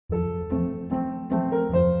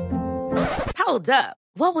Hold up.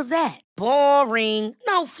 What was that? Boring.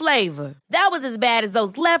 No flavor. That was as bad as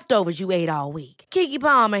those leftovers you ate all week. Keke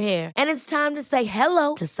Palmer here, and it's time to say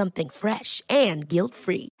hello to something fresh and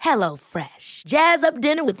guilt-free. Hello Fresh. Jazz up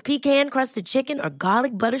dinner with pecan-crusted chicken or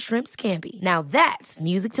garlic butter shrimp scampi. Now that's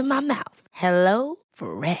music to my mouth. Hello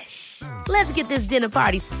Fresh. Let's get this dinner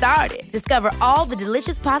party started. Discover all the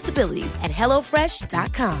delicious possibilities at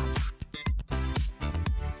hellofresh.com.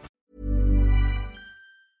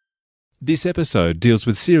 This episode deals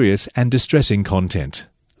with serious and distressing content.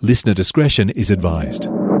 Listener discretion is advised.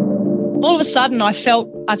 All of a sudden, I felt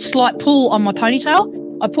a slight pull on my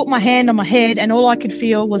ponytail. I put my hand on my head and all I could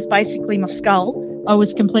feel was basically my skull. I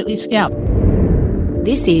was completely scalped.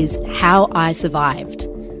 This is How I Survived.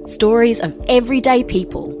 Stories of everyday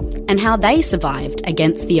people and how they survived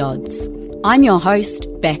against the odds. I'm your host,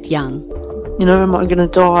 Beth Young. You know, am I going to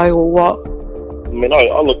die or what? I mean,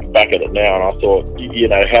 I look back at it now and I thought, you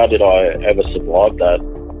know, how did I ever survive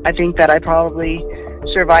that? I think that I probably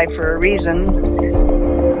survived for a reason.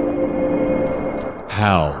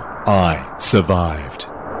 How I Survived.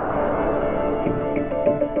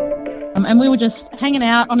 And we were just hanging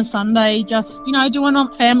out on a Sunday, just, you know, doing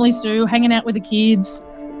what families do, hanging out with the kids.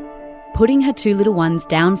 Putting her two little ones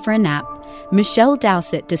down for a nap, Michelle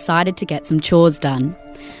Dowsett decided to get some chores done.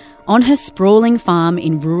 On her sprawling farm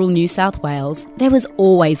in rural New South Wales, there was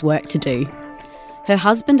always work to do. Her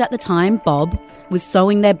husband at the time, Bob, was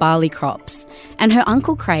sowing their barley crops, and her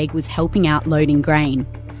uncle Craig was helping out loading grain.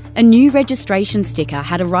 A new registration sticker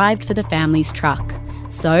had arrived for the family's truck,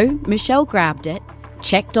 so Michelle grabbed it,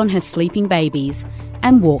 checked on her sleeping babies,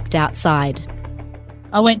 and walked outside.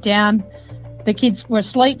 I went down. The kids were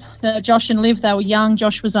asleep. Josh and Liv, they were young.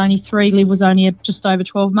 Josh was only 3, Liv was only just over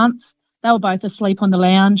 12 months. They were both asleep on the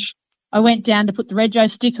lounge. I went down to put the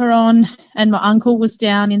rego sticker on, and my uncle was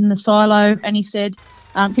down in the silo, and he said,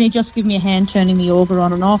 can you just give me a hand turning the auger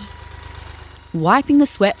on and off? Wiping the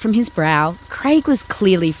sweat from his brow, Craig was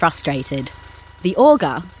clearly frustrated. The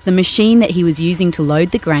auger, the machine that he was using to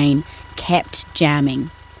load the grain, kept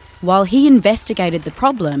jamming. While he investigated the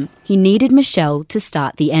problem, he needed Michelle to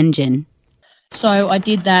start the engine. So I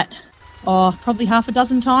did that probably half a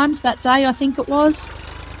dozen times that day, I think it was.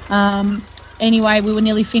 Anyway, we were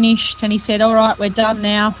nearly finished and he said, all right, we're done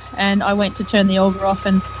now. And I went to turn the auger off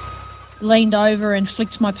and leaned over and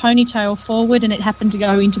flicked my ponytail forward, and it happened to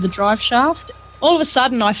go into the drive shaft. All of a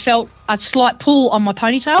sudden, I felt a slight pull on my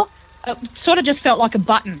ponytail. It sort of just felt like a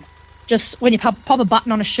button. Just when you pop a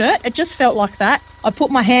button on a shirt, it just felt like that. I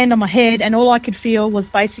put my hand on my head and all I could feel was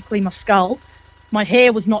basically my skull. My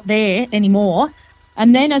hair was not there anymore.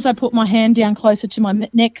 And then as I put my hand down closer to my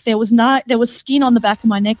neck, there was skin on the back of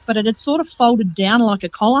my neck, but it had sort of folded down like a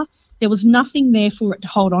collar. There was nothing there for it to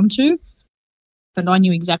hold on to. And I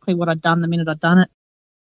knew exactly what I'd done the minute I'd done it.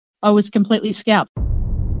 I was completely scalped.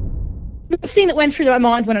 The first thing that went through my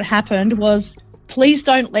mind when it happened was, please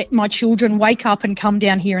don't let my children wake up and come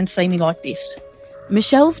down here and see me like this.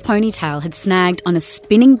 Michelle's ponytail had snagged on a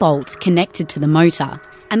spinning bolt connected to the motor,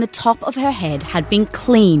 and the top of her head had been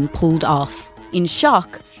clean pulled off. In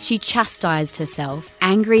shock, she chastised herself,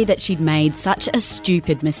 angry that she'd made such a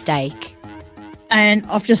stupid mistake. And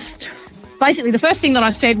I've just... Basically, the first thing that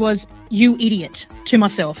I said was, you idiot, to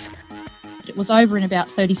myself. It was over in about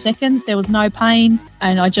 30 seconds. There was no pain.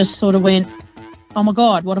 And I just sort of went, oh, my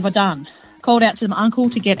God, what have I done? Called out to my uncle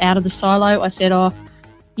to get out of the silo. I said,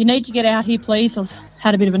 you need to get out here, please. I've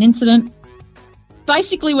had a bit of an incident.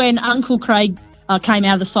 Basically, when Uncle Craig came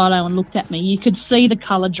out of the silo and looked at me, you could see the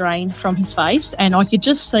colour drain from his face, and I could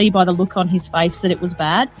just see by the look on his face that it was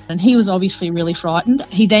bad, and he was obviously really frightened.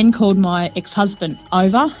 He then called my ex-husband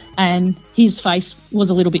over, and his face was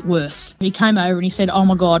a little bit worse. He came over and he said, oh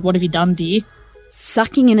my God, what have you done, dear?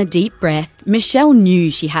 Sucking in a deep breath, Michelle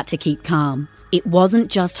knew she had to keep calm. It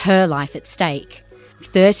wasn't just her life at stake.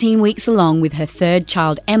 13 weeks along with her third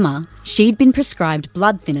child, Emma, she'd been prescribed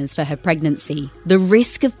blood thinners for her pregnancy. The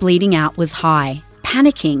risk of bleeding out was high.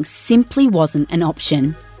 Panicking simply wasn't an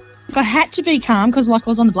option. I had to be calm because, I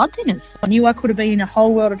was on the blood thinners. I knew I could have been in a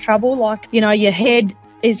whole world of trouble. Your head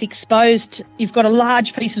is exposed. You've got a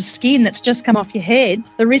large piece of skin that's just come off your head.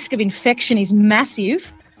 The risk of infection is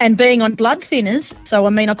massive. And being on blood thinners,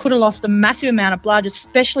 I could have lost a massive amount of blood,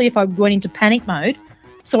 especially if I went into panic mode.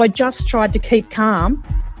 So I just tried to keep calm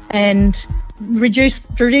and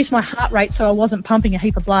reduce my heart rate so I wasn't pumping a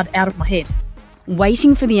heap of blood out of my head.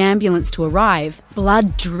 Waiting for the ambulance to arrive,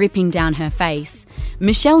 blood dripping down her face,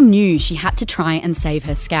 Michelle knew she had to try and save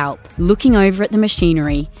her scalp. Looking over at the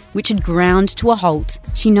machinery, which had ground to a halt,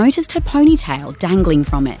 she noticed her ponytail dangling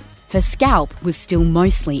from it. Her scalp was still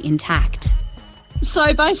mostly intact.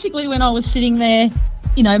 So basically when I was sitting there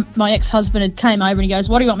my ex-husband had came over and he goes,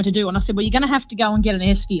 what do you want me to do? And I said, well, you're going to have to go and get an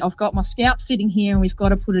esky. I've got my scalp sitting here and we've got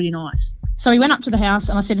to put it in ice. So he went up to the house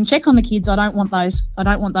and I said, and check on the kids. I don't want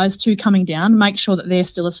those two coming down. Make sure that they're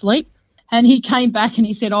still asleep. And he came back and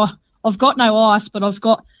he said, oh, I've got no ice, but I've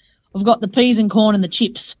got the peas and corn and the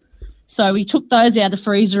chips. So we took those out of the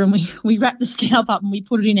freezer and we wrapped the scalp up and we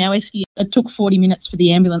put it in our esky. It took 40 minutes for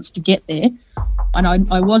the ambulance to get there. And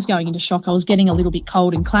I was going into shock. I was getting a little bit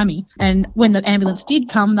cold and clammy. And when the ambulance did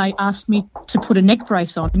come, they asked me to put a neck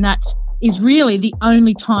brace on. And that is really the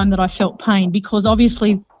only time that I felt pain, because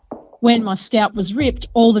obviously when my scalp was ripped,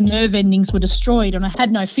 all the nerve endings were destroyed and I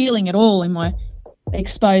had no feeling at all in my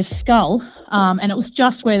exposed skull. And it was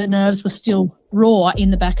just where the nerves were still raw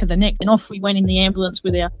in the back of the neck. And off we went in the ambulance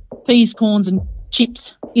with our peas, corns and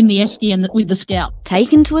chips in the esky and with the scalp.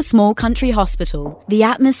 Taken to a small country hospital, the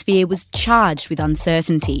atmosphere was charged with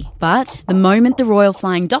uncertainty. But the moment the Royal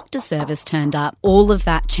Flying Doctor Service turned up, all of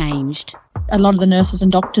that changed. A lot of the nurses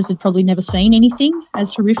and doctors had probably never seen anything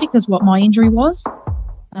as horrific as what my injury was.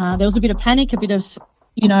 There was a bit of panic, a bit of,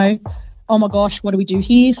 oh my gosh, what do we do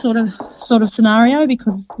here sort of scenario,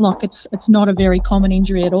 because it's not a very common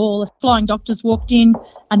injury at all. The flying doctors walked in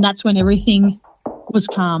and that's when everything was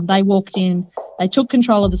calm. They walked in, they took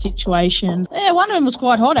control of the situation. Yeah, one of them was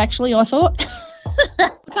quite hot actually, I thought.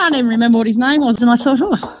 I can't even remember what his name was, and I thought,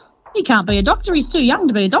 oh, he can't be a doctor, he's too young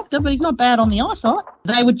to be a doctor, but he's not bad on the eyesight.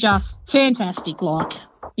 They were just fantastic,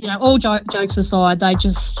 all jokes aside, they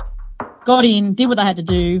just got in, did what they had to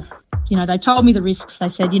do. They told me the risks. They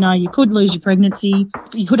said, you could lose your pregnancy,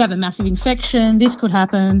 you could have a massive infection, this could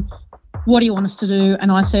happen. What do you want us to do?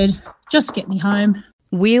 And I said, just get me home.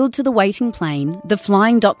 Wheeled to the waiting plane, the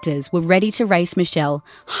flying doctors were ready to race Michelle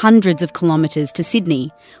hundreds of kilometres to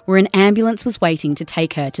Sydney, where an ambulance was waiting to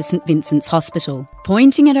take her to St Vincent's Hospital.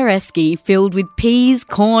 Pointing at her esky filled with peas,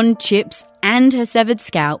 corn, chips and her severed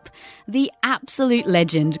scalp, the absolute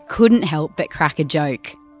legend couldn't help but crack a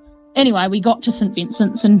joke. Anyway, we got to St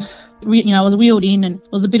Vincent's and I was wheeled in and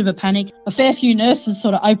it was a bit of a panic. A fair few nurses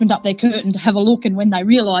sort of opened up their curtain to have a look, and when they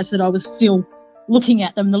realised that I was still looking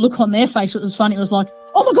at them, the look on their face, it was funny. It was like,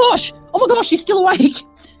 oh my gosh, she's still awake.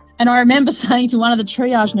 And I remember saying to one of the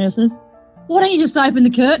triage nurses, why don't you just open the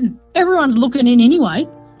curtain? Everyone's looking in anyway.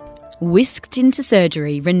 Whisked into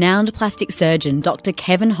surgery, renowned plastic surgeon Dr.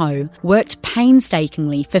 Kevin Ho worked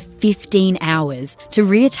painstakingly for 15 hours to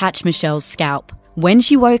reattach Michelle's scalp. When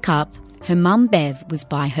she woke up, her mum Bev was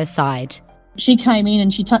by her side. She came in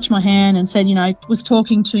and she touched my hand and said, was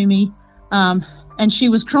talking to me, and she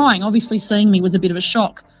was crying. Obviously seeing me was a bit of a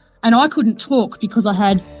shock. And I couldn't talk because I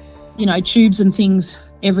had, tubes and things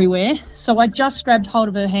everywhere. So I just grabbed hold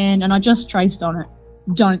of her hand and I just traced on it,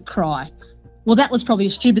 don't cry. Well, that was probably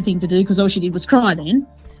a stupid thing to do because all she did was cry then.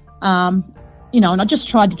 And I just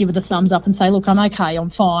tried to give her the thumbs up and say, look, I'm okay,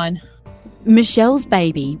 I'm fine. Michelle's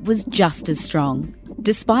baby was just as strong.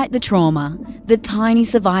 Despite the trauma, the tiny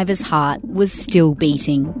survivor's heart was still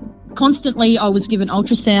beating. Constantly I was given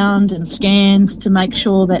ultrasound and scans to make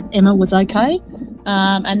sure that Emma was okay.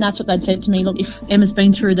 And that's what they'd said to me, look, if Emma's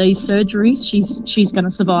been through these surgeries, she's going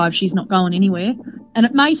to survive, she's not going anywhere. And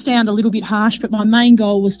it may sound a little bit harsh, but my main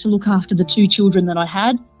goal was to look after the two children that I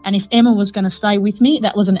had. And if Emma was going to stay with me,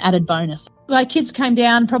 that was an added bonus. My kids came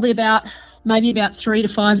down probably maybe about 3 to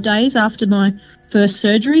 5 days after my first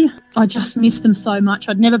surgery. I just missed them so much.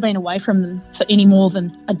 I'd never been away from them for any more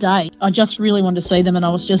than a day. I just really wanted to see them and I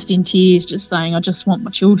was just in tears, just saying, I just want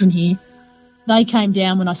my children here. They came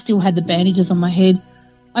down when I still had the bandages on my head.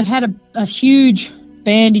 I had a huge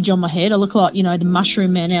bandage on my head. I look like, the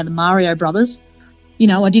Mushroom Man out of the Mario Brothers.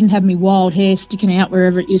 I didn't have my wild hair sticking out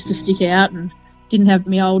wherever it used to stick out, and didn't have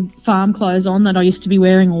my old farm clothes on that I used to be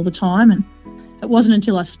wearing all the time. And it wasn't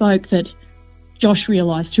until I spoke that Josh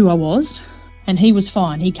realised who I was, and he was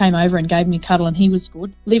fine. He came over and gave me a cuddle and he was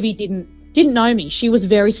good. Livy didn't know me. She was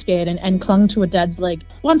very scared and clung to her dad's leg.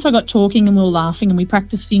 Once I got talking and we were laughing and we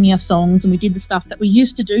practiced singing our songs and we did the stuff that we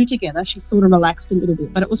used to do together, she sort of relaxed a little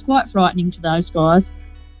bit. But it was quite frightening to those guys.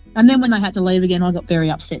 And then when they had to leave again, I got very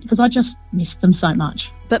upset because I just missed them so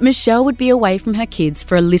much. But Michelle would be away from her kids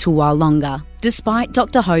for a little while longer. Despite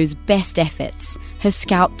Dr. Ho's best efforts, her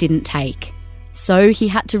scalp didn't take. So he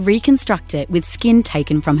had to reconstruct it with skin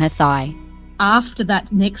taken from her thigh. After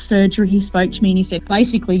that next surgery, he spoke to me and he said,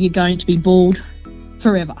 basically, you're going to be bald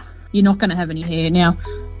forever. You're not going to have any hair. Now,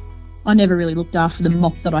 I never really looked after the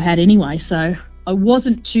mop that I had anyway, so I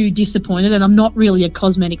wasn't too disappointed, and I'm not really a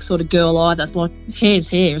cosmetic sort of girl either. It's like, hair's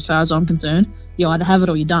hair as far as I'm concerned. You either have it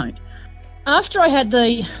or you don't. After I had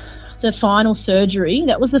the final surgery,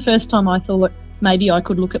 that was the first time I thought maybe I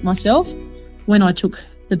could look at myself. When I took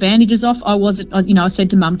the bandages off. I said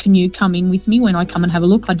to Mum, can you come in with me when I come and have a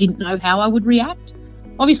look? I didn't know how I would react.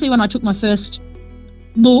 Obviously, when I took my first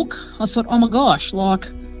look, I thought, oh my gosh, like,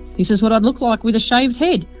 this is what I'd look like with a shaved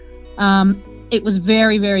head. It was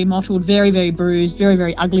very, very mottled, very, very bruised, very,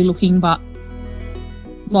 very ugly looking, but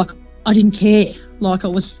like, I didn't care. Like, I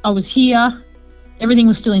was here, everything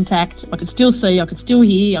was still intact. I could still see, I could still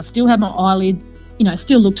hear, I still had my eyelids. It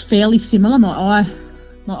still looked fairly similar. My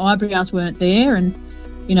eyebrows weren't there, and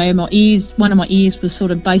my ears, one of my ears was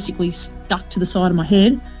sort of basically stuck to the side of my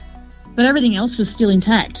head, but everything else was still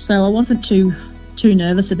intact, so I wasn't too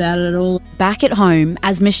nervous about it at all. Back at home,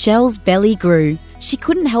 as Michelle's belly grew, she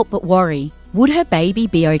couldn't help but worry. Would her baby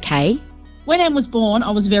be okay? When Em was born,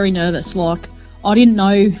 I was very nervous. Like, I didn't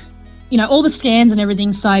know, all the scans and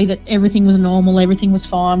everything say that everything was normal, everything was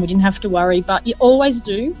fine, we didn't have to worry, but you always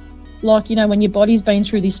do. Like, when your body's been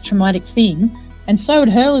through this traumatic thing, and so had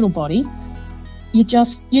her little body, you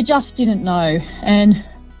just didn't know. And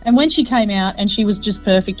when she came out and she was just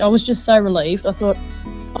perfect, I was just so relieved. I thought,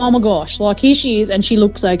 oh my gosh, like, here she is and she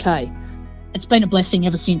looks okay. It's been a blessing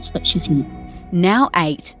ever since that she's here. Now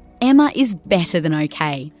 8, Emma is better than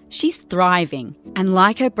okay. She's thriving, and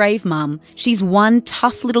like her brave mum, she's one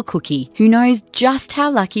tough little cookie who knows just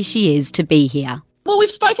how lucky she is to be here. Well,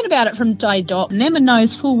 we've spoken about it from day dot, and Emma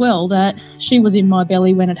knows full well that she was in my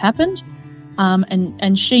belly when it happened,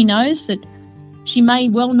 and she knows that she may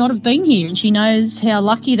well not have been here, and she knows how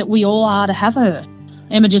lucky that we all are to have her.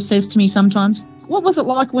 Emma just says to me sometimes, what was it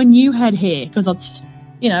like when you had hair? Because it's,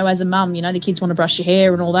 as a mum, the kids want to brush your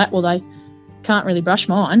hair and all that. Well, they can't really brush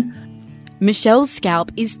mine. Michelle's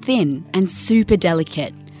scalp is thin and super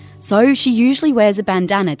delicate, so she usually wears a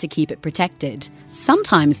bandana to keep it protected.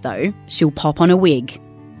 Sometimes, though, she'll pop on a wig.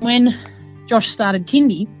 When Josh started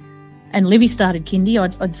kindy and Livy started kindy,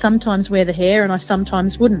 I'd sometimes wear the hair and I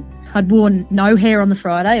sometimes wouldn't. I'd worn no hair on the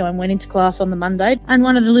Friday. I went into class on the Monday, and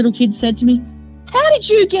one of the little kids said to me, how did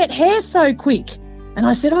you get hair so quick? And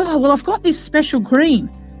I said, oh, well, I've got this special cream,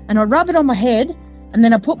 and I rub it on my head, and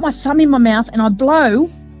then I put my thumb in my mouth and I blow,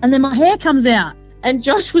 and then my hair comes out. And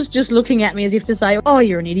Josh was just looking at me as if to say, oh,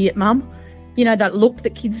 you're an idiot, Mum. That look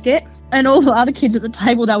that kids get. And all the other kids at the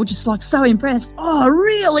table, they were just like so impressed. Oh,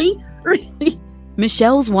 really? Really?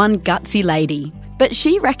 Michelle's one gutsy lady, but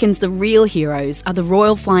she reckons the real heroes are the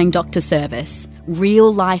Royal Flying Doctor Service,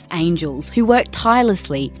 real-life angels who work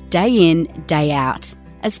tirelessly, day in, day out.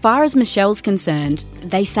 As far as Michelle's concerned,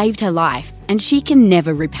 they saved her life, and she can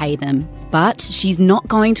never repay them. But she's not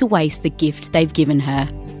going to waste the gift they've given her.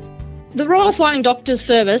 The Royal Flying Doctor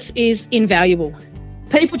Service is invaluable.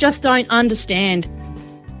 People just don't understand,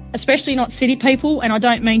 especially not city people, and I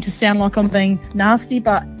don't mean to sound like I'm being nasty,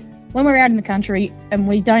 but when we're out in the country and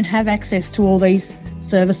we don't have access to all these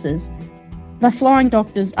services, the flying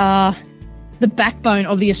doctors are the backbone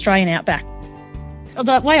of the Australian outback.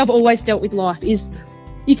 The way I've always dealt with life is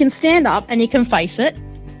you can stand up and you can face it,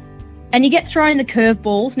 and you get thrown the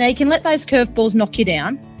curveballs. Now, you can let those curveballs knock you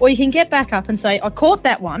down, or you can get back up and say, I caught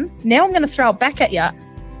that one, now I'm going to throw it back at you.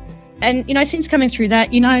 And, since coming through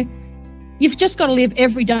that, you've just got to live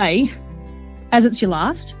every day as it's your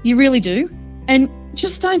last. You really do. And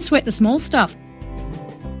just don't sweat the small stuff.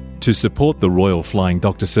 To support the Royal Flying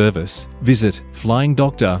Doctor Service, visit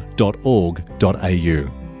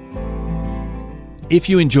flyingdoctor.org.au. If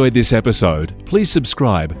you enjoyed this episode, please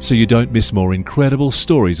subscribe so you don't miss more incredible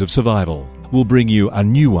stories of survival. We'll bring you a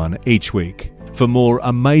new one each week. For more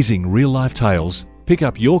amazing real-life tales, pick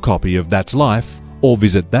up your copy of That's Life or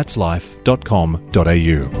visit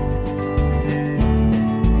that'slife.com.au.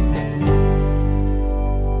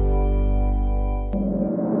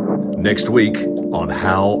 Next week on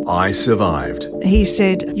How I Survived. He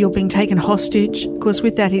said, you're being taken hostage. Of course,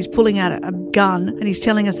 with that, he's pulling out a gun and he's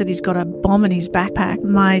telling us that he's got a bomb in his backpack.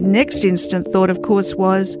 My next instant thought, of course,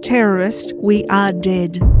 was, terrorist, we are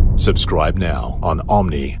dead. Subscribe now on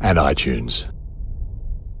Omni and iTunes.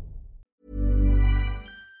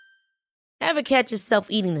 Ever catch yourself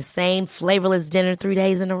eating the same flavorless dinner 3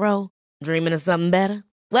 days in a row? Dreaming of something better?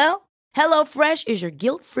 Well, HelloFresh is your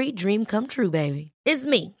guilt-free dream come true, baby. It's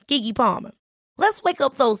me, Keke Palmer. Let's wake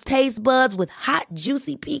up those taste buds with hot,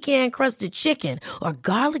 juicy pecan-crusted chicken or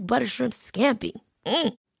garlic butter shrimp scampi.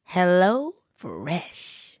 Hello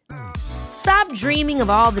Fresh. Stop dreaming of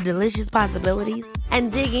all the delicious possibilities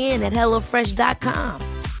and dig in at HelloFresh.com.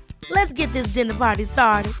 Let's get this dinner party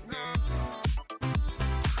started.